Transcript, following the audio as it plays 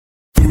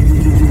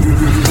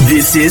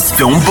This is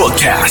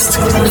FilmBookCast.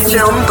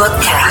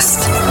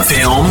 FilmBookCast.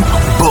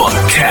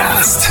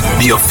 FilmBookCast,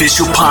 the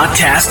official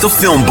podcast of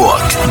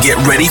FilmBook. Get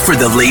ready for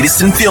the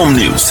latest in film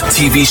news,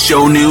 TV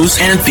show news,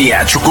 and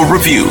theatrical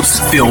reviews.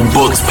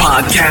 FilmBook's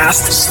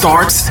podcast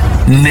starts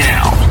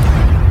now.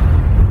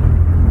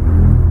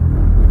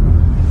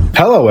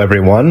 Hello,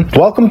 everyone.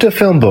 Welcome to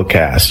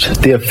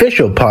FilmBookCast, the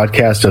official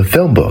podcast of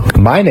FilmBook.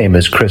 My name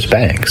is Chris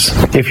Banks.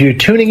 If you're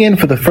tuning in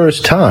for the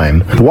first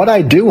time, what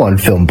I do on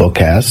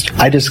FilmBookCast,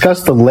 I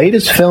discuss the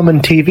latest film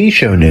and TV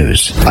show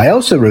news. I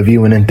also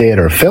review an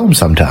in-theater film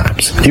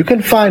sometimes. You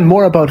can find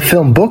more about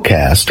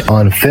FilmBookCast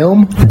on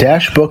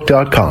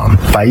film-book.com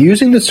by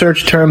using the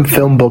search term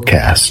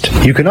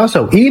FilmBookCast. You can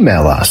also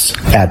email us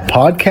at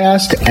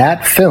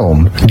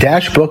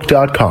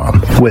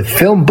podcast@film-book.com with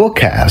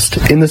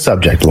FilmBookCast in the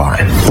subject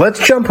line.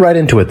 Let's jump right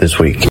into it this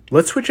week.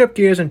 Let's switch up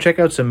gears and check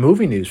out some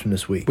movie news from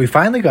this week. We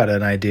finally got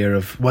an idea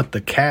of what the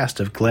cast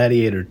of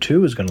Gladiator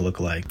 2 is going to look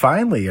like.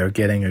 Finally are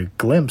getting a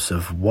glimpse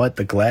of what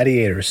the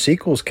Gladiator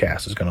sequels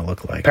cast is going to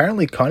look like.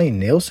 Apparently Connie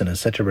Nielsen is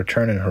set to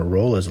return in her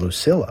role as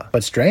Lucilla,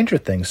 but Stranger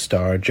Things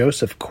star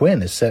Joseph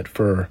Quinn is set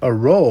for a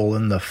role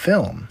in the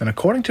film. And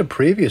according to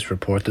previous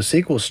report, the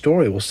sequel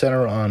story will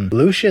center on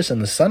Lucius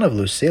and the son of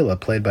Lucilla,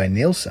 played by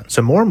Nielsen.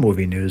 Some more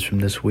movie news from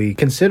this week.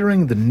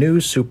 Considering the new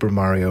Super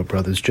Mario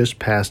Bros. Just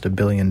passed $1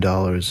 billion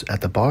at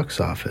the box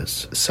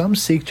office, some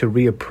seek to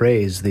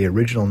reappraise the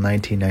original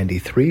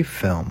 1993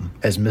 film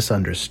as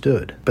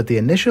misunderstood, but the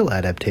initial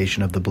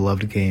adaptation of the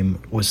beloved game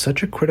was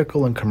such a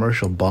critical and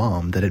commercial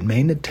bomb that it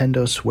made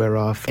Nintendo swear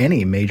off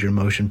any major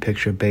motion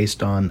picture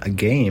based on a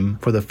game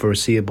for the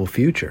foreseeable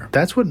future.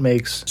 That's what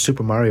makes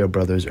Super Mario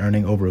Bros.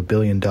 Earning over $1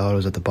 billion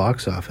at the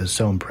box office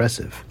so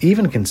impressive,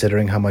 even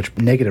considering how much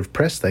negative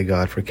press they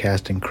got for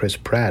casting Chris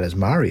Pratt as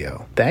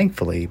Mario.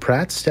 Thankfully,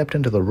 Pratt stepped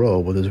into the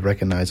role with his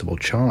recognizable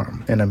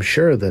charm, and I'm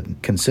sure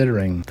that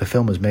considering the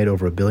film has made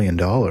over $1 billion,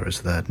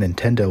 that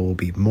Nintendo will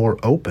be more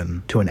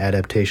open to an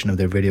adaptation of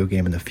their video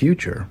game in the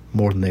future,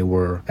 more than they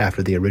were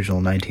after the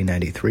original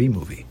 1993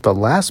 movie. The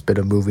last bit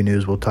of movie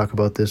news we'll talk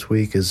about this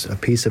week is a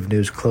piece of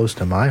news close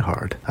to my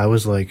heart. I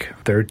was like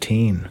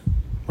 13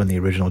 when the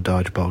original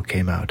Dodgeball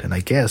came out, and I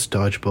guess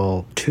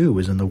Dodgeball 2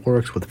 is in the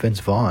works, with Vince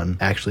Vaughn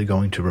actually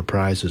going to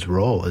reprise his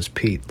role as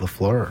Pete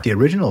LaFleur. The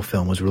original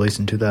film was released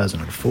in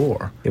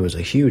 2004. It was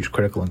a huge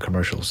critical and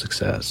commercial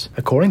success.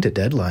 According to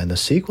Deadline, the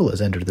sequel has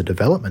entered the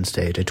development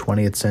stage at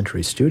 20th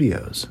Century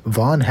Studios.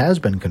 Vaughn has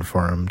been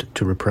confirmed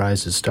to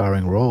reprise his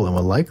starring role and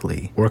will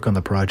likely work on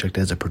the project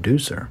as a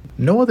producer.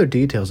 No other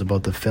details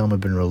about the film have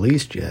been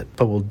released yet,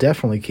 but we'll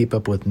definitely keep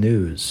up with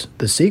news.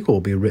 The sequel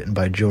will be written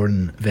by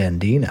Jordan Van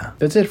Dina.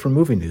 That's it for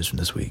movie news from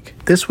this week.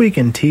 This week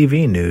in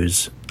TV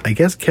news, I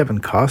guess Kevin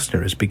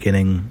Costner is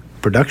beginning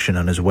production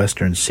on his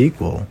Western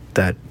sequel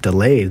that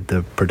delayed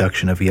the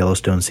production of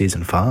Yellowstone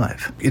Season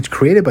 5. It's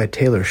created by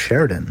Taylor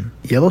Sheridan.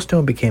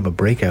 Yellowstone became a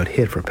breakout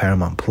hit for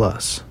Paramount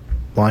Plus,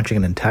 launching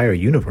an entire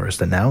universe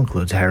that now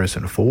includes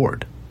Harrison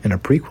Ford in a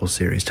prequel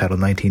series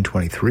titled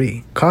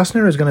 1923.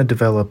 Costner is going to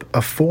develop a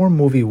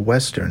 4-movie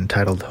Western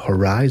titled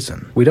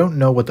Horizon. We don't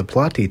know what the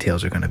plot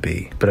details are going to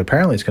be, but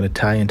apparently it's going to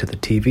tie into the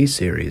TV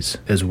series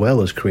as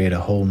well as create a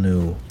whole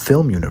new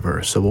film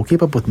universe. So we'll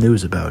keep up with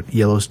news about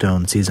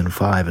Yellowstone Season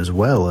 5 as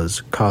well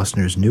as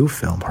Costner's new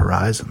film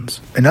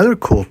Horizons. Another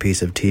cool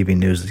piece of TV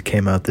news that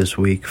came out this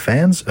week,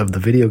 fans of the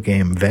video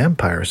game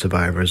Vampire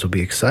Survivors will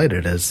be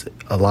excited as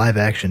a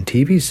live-action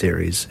TV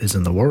series is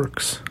in the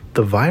works.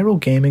 The viral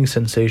gaming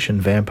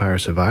sensation Vampire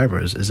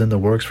Survivors is in the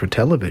works for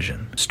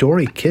television.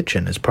 Story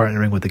Kitchen is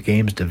partnering with the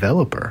game's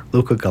developer,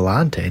 Luca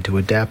Galante, to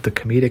adapt the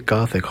comedic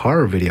gothic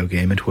horror video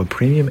game into a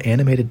premium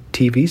animated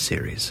TV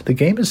series. The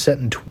game is set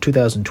in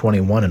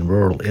 2021 in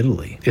rural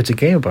Italy. It's a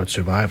game about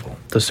survival.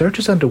 The search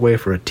is underway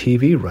for a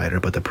TV writer,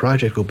 but the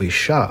project will be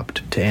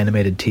shopped to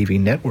animated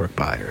TV network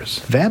buyers.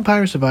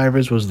 Vampire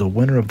Survivors was the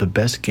winner of the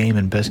Best Game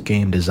and Best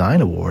Game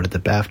Design Award at the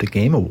BAFTA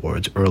Game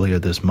Awards earlier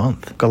this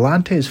month.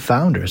 Galante's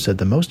founder said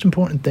the most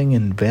important thing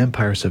in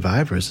Vampire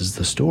Survivors is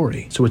the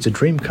story, so it's a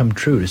dream come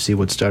true to see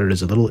what started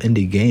as a little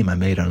indie game I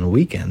made on the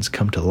weekends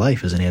come to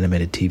life as an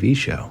animated TV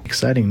show.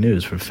 Exciting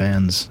news for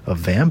fans of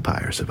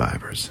Vampire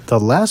Survivors. The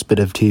last bit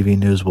of TV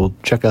news we'll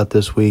check out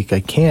this week,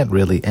 I can't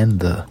really end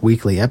the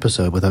weekly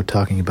episode without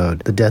talking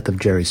about the death of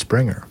Jerry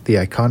Springer. The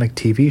iconic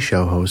TV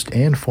show host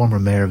and former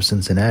mayor of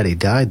Cincinnati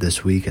died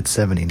this week at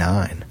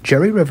 79.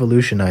 Jerry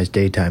revolutionized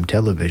daytime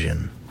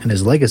television, and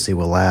his legacy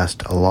will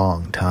last a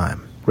long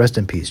time. Rest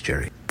in peace,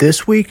 Jerry.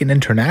 This week in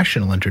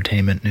international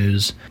entertainment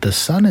news, the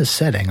sun is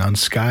setting on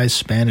Sky's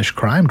Spanish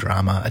crime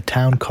drama, A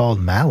Town Called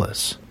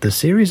Malice. The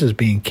series is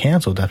being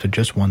canceled after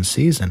just one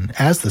season,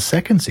 as the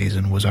second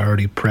season was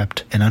already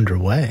prepped and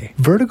underway.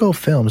 Vertigo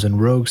Films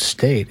and Rogue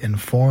State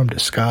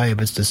informed Sky of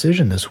its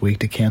decision this week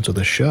to cancel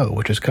the show,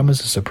 which has come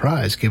as a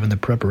surprise given the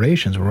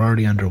preparations were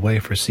already underway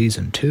for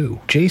season 2.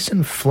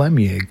 Jason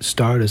Flemyig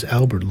starred as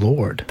Albert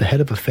Lord, the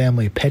head of a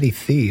family of petty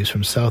thieves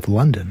from South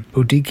London,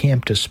 who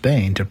decamped to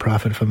Spain to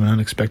profit from an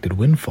unexpected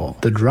windfall downfall.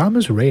 The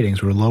drama's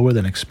ratings were lower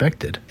than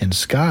expected, and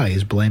Sky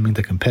is blaming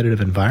the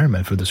competitive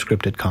environment for the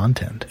scripted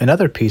content.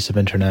 Another piece of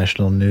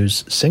international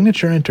news,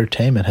 Signature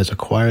Entertainment has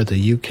acquired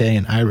the UK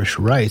and Irish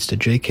rights to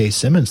J.K.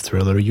 Simmons'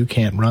 thriller You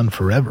Can't Run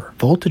Forever.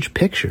 Voltage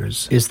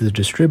Pictures is the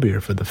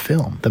distributor for the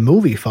film. The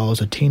movie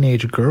follows a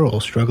teenage girl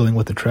struggling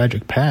with a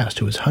tragic past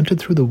who is hunted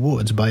through the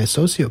woods by a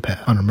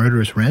sociopath on a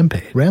murderous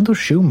rampage. Randall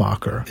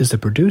Schumacher is the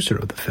producer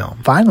of the film.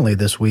 Finally,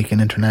 this week in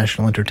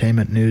international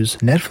entertainment news,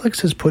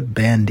 Netflix has put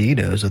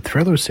Bandidos, a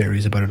thriller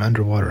series about an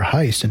underwater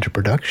heist, into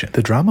production.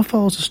 The drama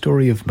follows the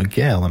story of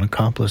Miguel and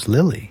accomplice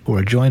Lily, who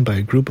are joined by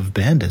a group of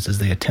bandits as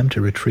they attempt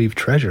to retrieve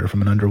treasure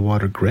from an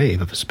underwater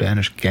grave of a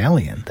Spanish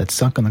galleon that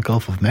sunk in the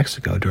Gulf of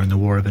Mexico during the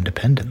War of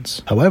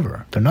Independence.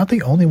 However, they're not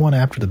the only one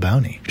after the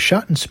bounty.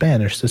 Shot in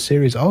Spanish, the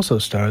series also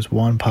stars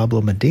Juan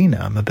Pablo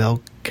Medina,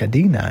 Mabel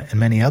Cadena, and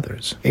many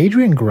others.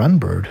 Adrian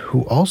Grunberg,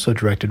 who also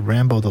directed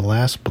Rambo: The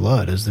Last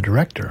Blood, is the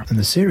director, and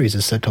the series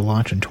is set to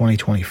launch in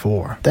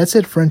 2024. That's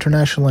it for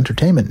international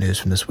entertainment news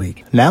from this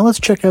week. Now let's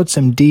check out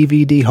some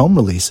DVD home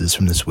releases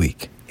from this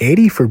week.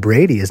 80 for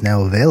Brady is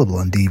now available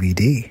on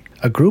DVD.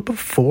 A group of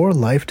 4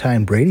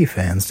 lifetime Brady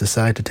fans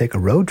decide to take a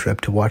road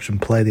trip to watch them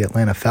play the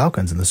Atlanta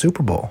Falcons in the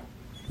Super Bowl.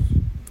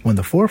 When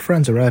the 4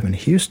 friends arrive in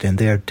Houston,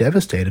 they are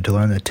devastated to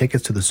learn that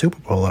tickets to the Super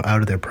Bowl are out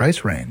of their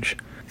price range.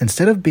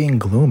 Instead of being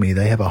gloomy,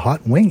 they have a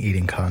hot wing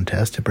eating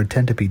contest to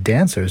pretend to be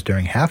dancers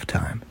during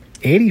halftime.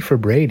 80 for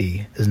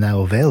Brady is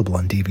now available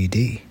on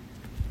DVD.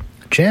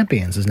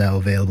 Champions is now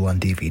available on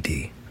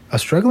DVD. A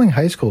struggling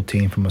high school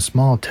team from a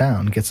small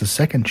town gets a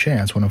second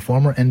chance when a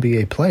former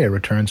NBA player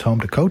returns home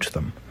to coach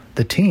them.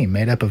 The team,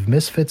 made up of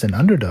misfits and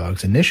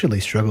underdogs, initially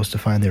struggles to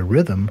find their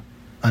rhythm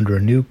under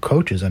a new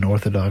coach's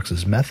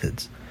unorthodox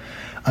methods.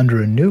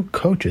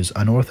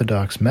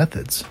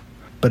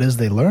 But as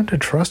they learn to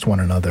trust one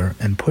another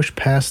and push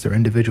past their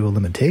individual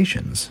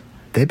limitations,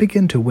 they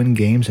begin to win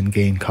games and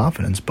gain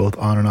confidence both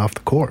on and off the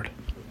court.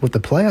 With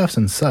the playoffs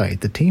in sight,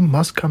 the team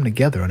must come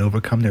together and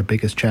overcome their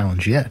biggest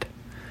challenge yet,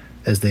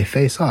 as they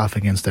face off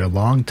against their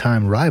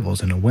longtime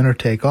rivals in a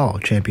winner-take-all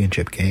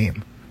championship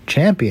game.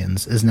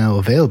 Champions is now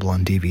available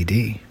on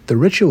DVD. The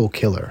Ritual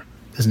Killer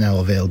is now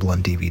available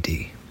on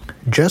DVD.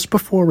 Just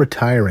before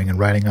retiring and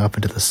riding off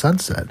into the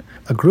sunset,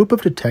 a group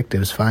of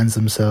detectives finds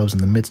themselves in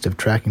the midst of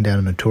tracking down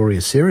a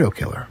notorious serial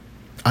killer.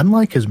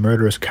 Unlike his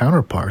murderous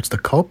counterparts, the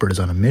culprit is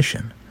on a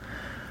mission.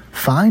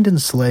 Find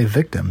and slay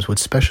victims with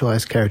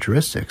specialized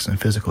characteristics and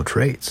physical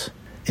traits.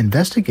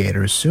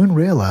 Investigators soon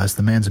realize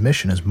the man's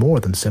mission is more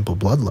than simple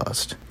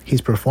bloodlust.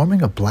 He's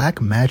performing a black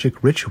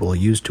magic ritual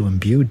used to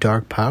imbue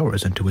dark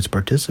powers into its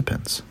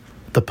participants.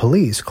 The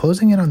police,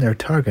 closing in on their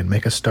target,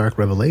 make a stark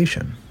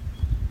revelation.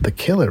 The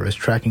killer is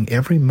tracking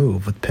every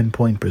move with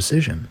pinpoint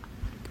precision.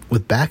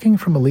 With backing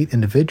from elite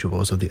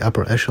individuals of the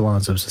upper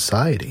echelons of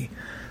society,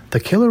 the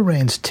killer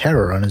rains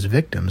terror on his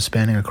victims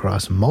spanning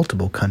across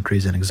multiple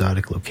countries and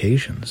exotic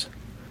locations.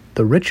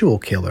 The Ritual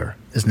Killer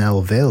is now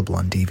available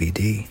on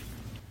DVD.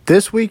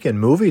 This week in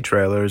movie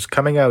trailers,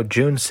 coming out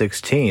June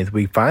 16th,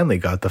 we finally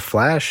got the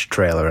Flash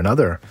trailer,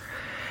 another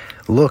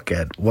look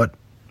at what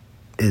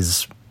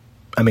is,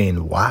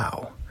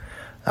 wow.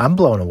 I'm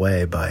blown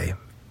away by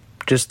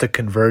just the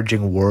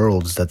converging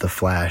worlds that the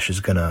Flash is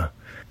going to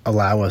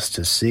allow us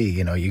to see.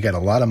 You got a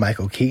lot of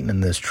Michael Keaton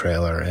in this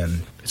trailer,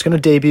 and it's going to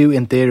debut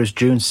in theaters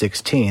June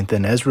 16th,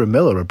 and Ezra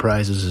Miller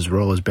reprises his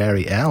role as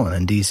Barry Allen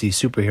in DC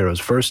superhero's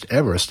first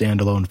ever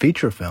standalone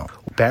feature film.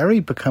 Barry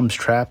becomes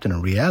trapped in a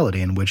reality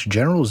in which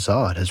General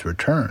Zod has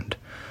returned,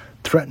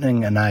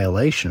 threatening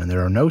annihilation, and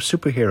there are no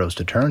superheroes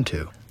to turn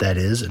to. That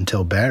is,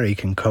 until Barry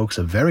can coax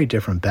a very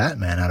different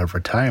Batman out of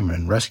retirement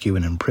and rescue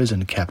an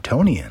imprisoned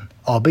Kryptonian,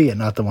 albeit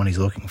not the one he's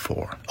looking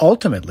for.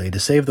 Ultimately, to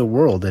save the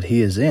world that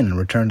he is in and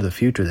return to the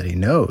future that he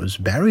knows,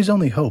 Barry's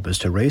only hope is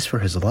to race for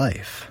his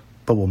life.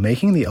 But will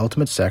making the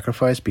ultimate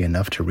sacrifice be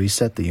enough to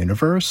reset the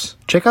universe?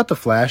 Check out the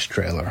Flash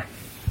trailer.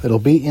 It'll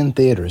be in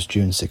theaters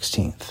June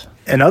 16th.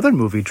 Another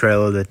movie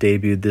trailer that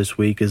debuted this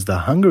week is the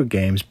Hunger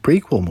Games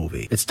prequel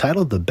movie. It's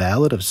titled The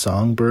Ballad of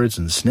Songbirds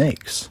and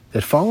Snakes.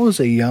 It follows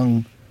a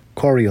young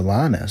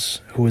Coriolanus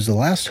who is the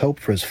last hope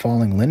for his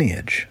falling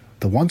lineage,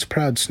 the once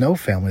proud Snow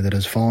family that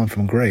has fallen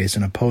from grace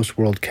in a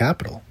post-world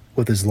capital.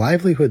 With his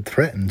livelihood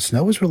threatened,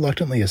 Snow is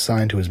reluctantly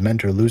assigned to his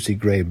mentor Lucy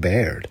Gray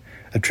Baird,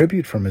 a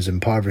tribute from his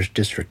impoverished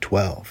District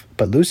 12.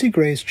 But Lucy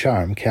Gray's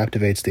charm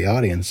captivates the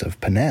audience of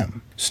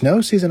Panem.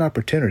 Snow sees an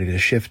opportunity to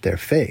shift their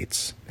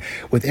fates.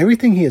 With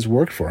everything he has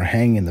worked for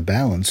hanging in the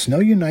balance, Snow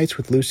unites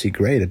with Lucy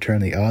Gray to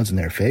turn the odds in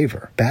their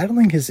favor.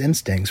 Battling his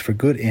instincts for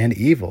good and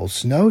evil,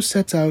 Snow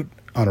sets out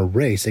on a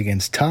race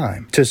against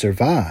time to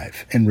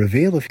survive and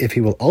reveal if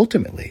he will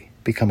ultimately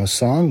become a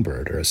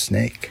songbird or a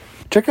snake.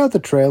 Check out the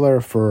trailer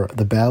for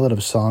The Ballad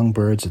of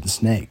Songbirds and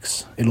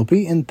Snakes. It'll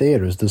be in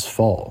theaters this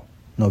fall,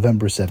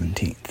 November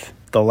 17th.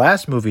 The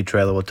last movie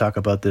trailer we'll talk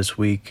about this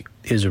week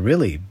is a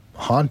really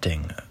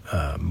haunting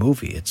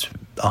movie. It's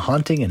A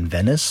Haunting in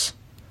Venice,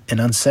 an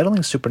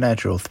unsettling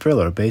supernatural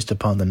thriller based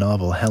upon the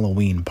novel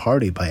Halloween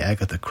Party by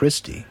Agatha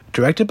Christie.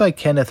 Directed by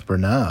Kenneth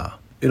Branagh,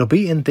 it'll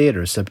be in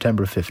theaters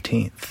September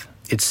 15th.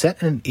 It's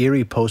set in an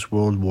eerie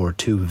post-World War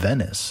II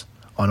Venice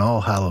on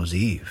All Hallows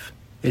Eve.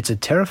 It's a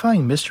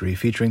terrifying mystery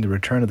featuring the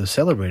return of the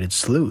celebrated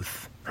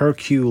sleuth,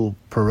 Hercule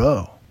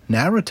Poirot.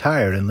 Now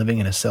retired and living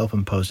in a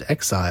self-imposed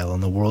exile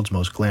in the world's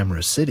most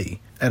glamorous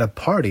city, at a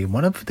party,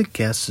 one of the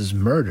guests is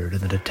murdered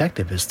and the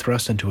detective is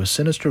thrust into a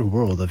sinister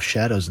world of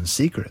shadows and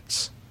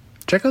secrets.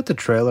 Check out the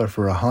trailer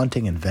for A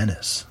Haunting in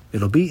Venice.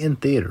 It'll be in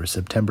theaters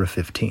September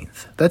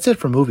 15th. That's it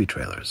for movie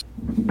trailers.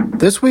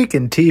 This week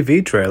in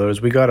TV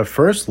trailers, we got a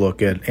first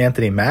look at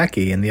Anthony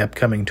Mackie in the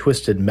upcoming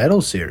Twisted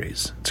Metal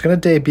series. It's going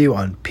to debut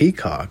on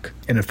Peacock,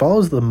 and it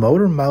follows the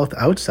motor-mouthed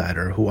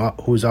outsider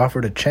who's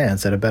offered a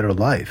chance at a better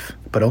life,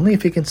 but only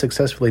if he can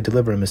successfully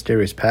deliver a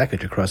mysterious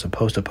package across a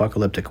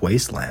post-apocalyptic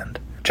wasteland.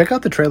 Check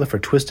out the trailer for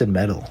Twisted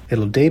Metal.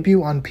 It'll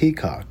debut on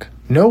Peacock.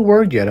 No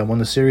word yet on when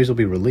the series will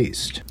be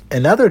released.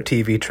 Another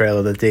TV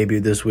trailer that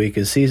debuted this week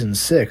is Season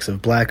 6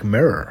 of Black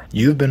Mirror.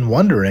 You've been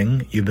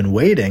wondering, you've been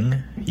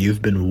waiting,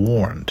 you've been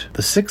warned.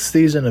 The 6th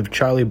season of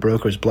Charlie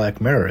Brooker's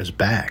Black Mirror is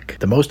back.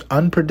 The most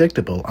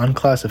unpredictable,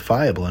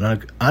 unclassifiable,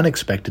 and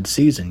unexpected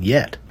season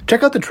yet.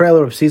 Check out the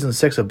trailer of Season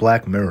 6 of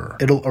Black Mirror.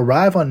 It'll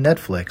arrive on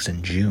Netflix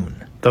in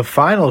June. The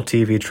final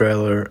TV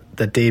trailer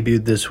that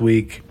debuted this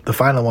week, the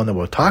final one that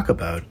we'll talk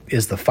about,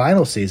 is the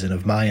final season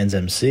of Mayans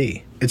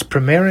MC. It's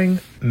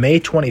premiering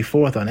May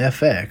 24th on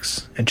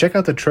FX, and check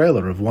out the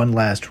trailer of One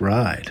Last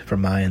Ride for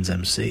Mayans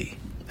MC.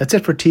 That's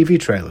it for TV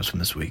trailers from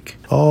this week.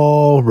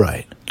 All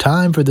right,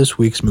 time for this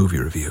week's movie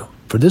review.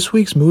 For this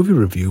week's movie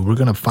review, we're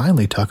going to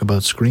finally talk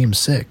about Scream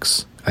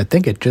 6. I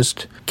think it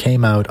just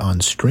came out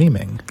on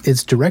streaming.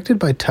 It's directed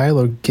by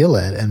Tyler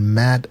Gillett and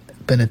Matt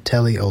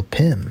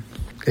Benatelli-Olpin.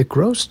 It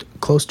grossed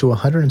close to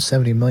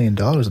 $170 million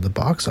at the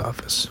box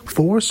office.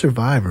 4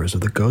 survivors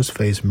of the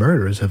Ghostface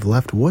murders have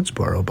left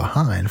Woodsboro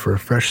behind for a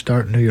fresh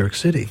start in New York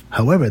City.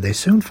 However, they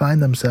soon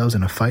find themselves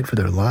in a fight for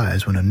their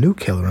lives when a new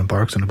killer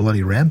embarks on a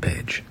bloody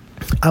rampage.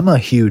 I'm a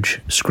huge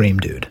Scream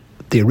dude.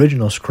 The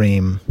original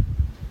Scream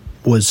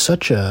was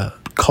such a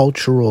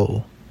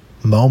cultural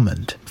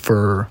moment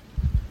for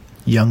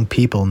young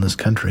people in this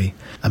country.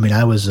 I mean,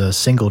 I was a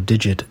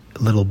single-digit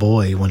little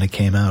boy when it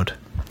came out.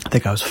 I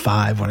think I was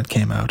 5 when it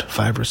came out,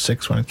 5 or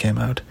 6 when it came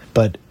out.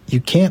 But you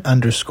can't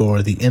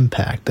underscore the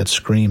impact that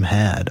Scream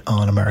had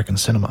on American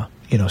cinema.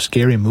 You know,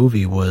 Scary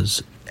Movie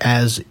was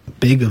as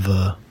big of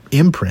a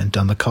imprint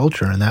on the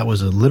culture, and that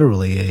was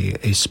literally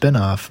a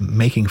spin-off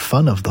making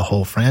fun of the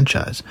whole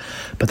franchise.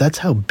 But that's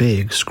how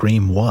big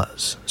Scream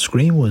was.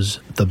 Scream was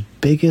the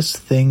biggest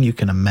thing you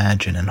can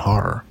imagine in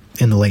horror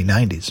in the late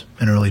 90s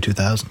and early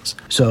 2000s.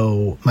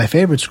 So my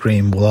favorite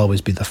Scream will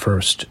always be the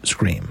first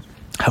Scream.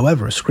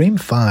 However, Scream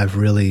 5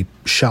 really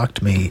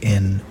shocked me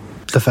in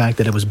the fact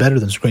that it was better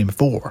than Scream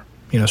 4.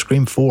 You know,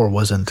 Scream 4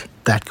 wasn't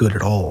that good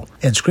at all.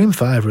 And Scream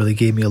 5 really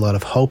gave me a lot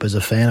of hope as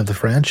a fan of the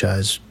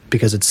franchise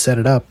because it set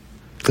it up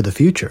for the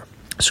future.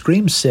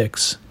 Scream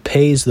 6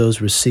 pays those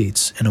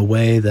receipts in a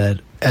way that,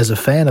 as a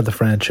fan of the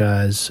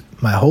franchise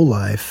my whole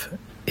life,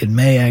 it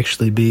may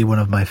actually be one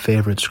of my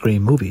favorite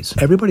Scream movies.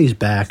 Everybody's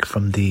back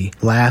from the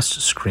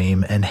last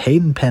Scream, and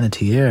Hayden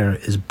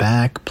Panettiere is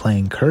back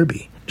playing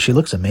Kirby. She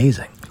looks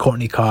amazing.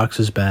 Courtney Cox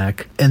is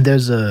back, and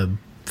there's a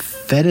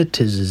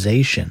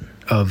fetishization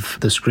of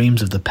the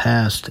Screams of the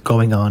past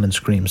going on in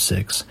Scream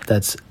 6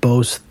 that's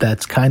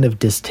kind of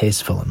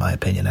distasteful in my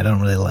opinion. I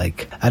don't really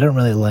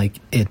like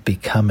it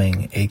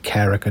becoming a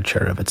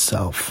caricature of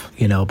itself,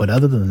 you know, but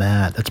other than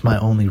that, that's my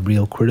only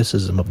real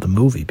criticism of the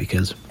movie,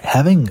 because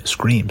having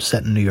Scream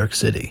set in New York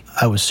City,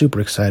 I was super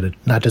excited,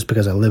 not just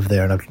because I live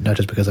there, not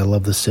just because I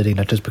love the city,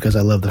 not just because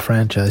I love the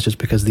franchise, just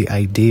because the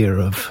idea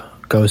of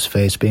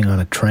Ghostface being on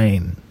a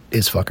train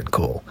is fucking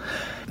cool.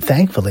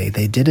 Thankfully,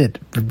 they did it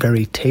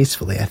very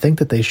tastefully. I think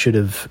that they should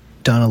have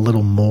done a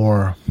little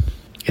more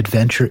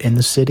adventure in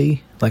the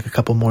city, like a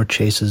couple more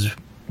chases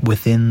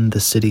within the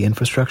city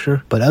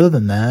infrastructure. But other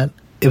than that,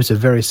 it was a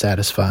very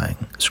satisfying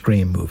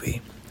Scream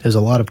movie. There's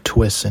a lot of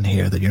twists in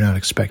here that you're not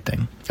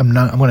expecting. I'm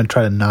going to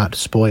try to not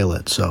spoil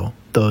it, so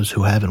those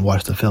who haven't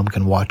watched the film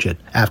can watch it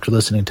after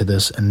listening to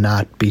this and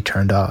not be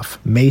turned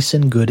off.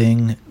 Mason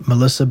Gooding,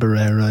 Melissa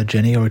Barrera,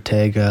 Jenny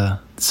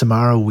Ortega,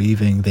 Samara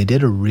Weaving, they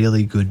did a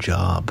really good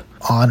job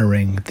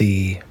honoring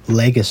the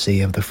legacy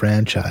of the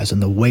franchise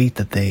and the weight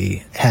that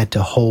they had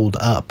to hold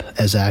up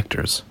as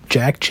actors.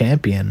 Jack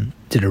Champion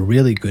did a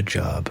really good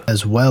job,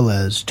 as well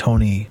as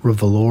Tony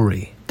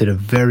Revolori did a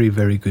very,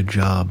 very good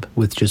job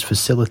with just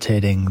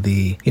facilitating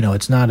the, you know,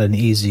 it's not an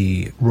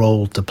easy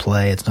role to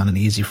play, it's not an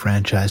easy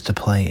franchise to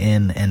play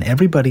in, and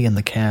everybody in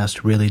the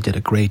cast really did a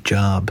great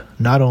job,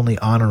 not only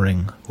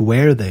honoring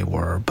where they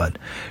were, but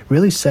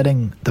really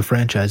setting the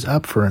franchise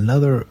up for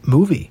another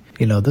movie.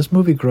 You know, this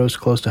movie grossed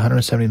close to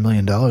 $170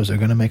 million. They're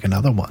going to make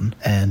another one.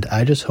 And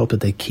I just hope that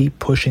they keep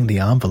pushing the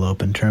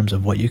envelope in terms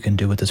of what you can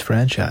do with this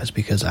franchise,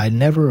 because I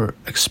never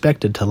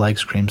expected to like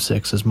Scream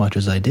 6 as much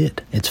as I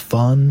did. It's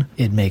fun.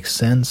 It makes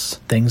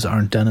sense. Things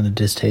aren't done in a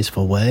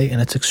distasteful way.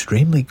 And it's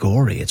extremely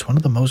gory. It's one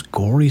of the most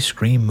gory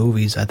Scream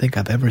movies I think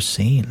I've ever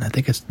seen. I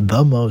think it's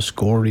the most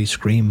gory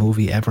Scream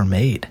movie ever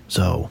made.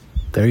 So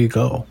there you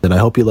go. And I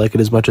hope you like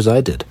it as much as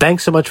I did.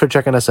 Thanks so much for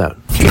checking us out.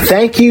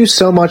 Thank you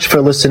so much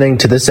for listening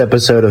to this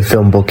episode of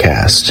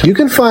FilmBookCast. You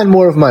can find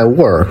more of my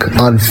work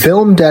on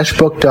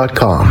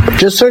film-book.com.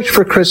 Just search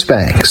for Chris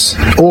Banks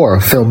or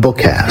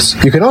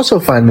FilmBookCast. You can also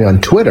find me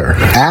on Twitter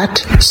at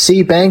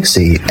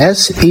cbanksy,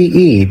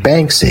 S-E-E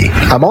Banksy.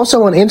 I'm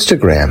also on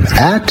Instagram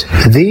at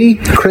the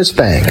Chris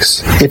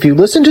Banks. If you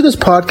listen to this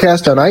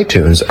podcast on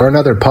iTunes or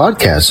another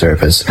podcast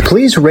service,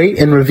 please rate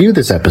and review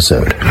this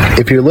episode.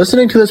 If you're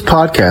listening to this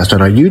podcast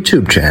on our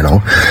YouTube channel,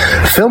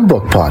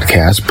 FilmBook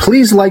Podcast,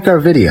 please like our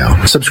video,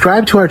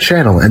 subscribe to our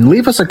channel, and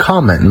leave us a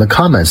comment in the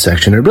comments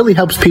section. It really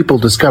helps people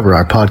discover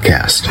our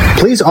podcast.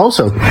 Please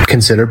also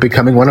consider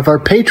becoming one of our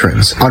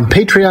patrons on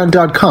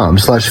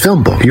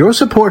patreon.com/filmbook. Your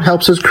support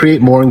helps us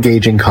create more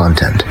engaging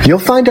content. You'll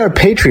find our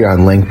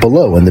Patreon link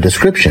below in the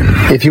description.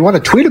 If you want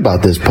to tweet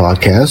about this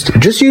podcast,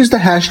 just use the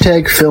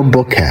hashtag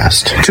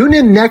FilmBookCast. Tune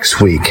in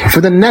next week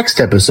for the next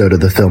episode of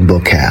the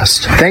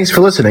FilmBookCast. Thanks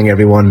for listening,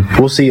 everyone.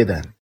 We'll see you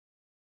then.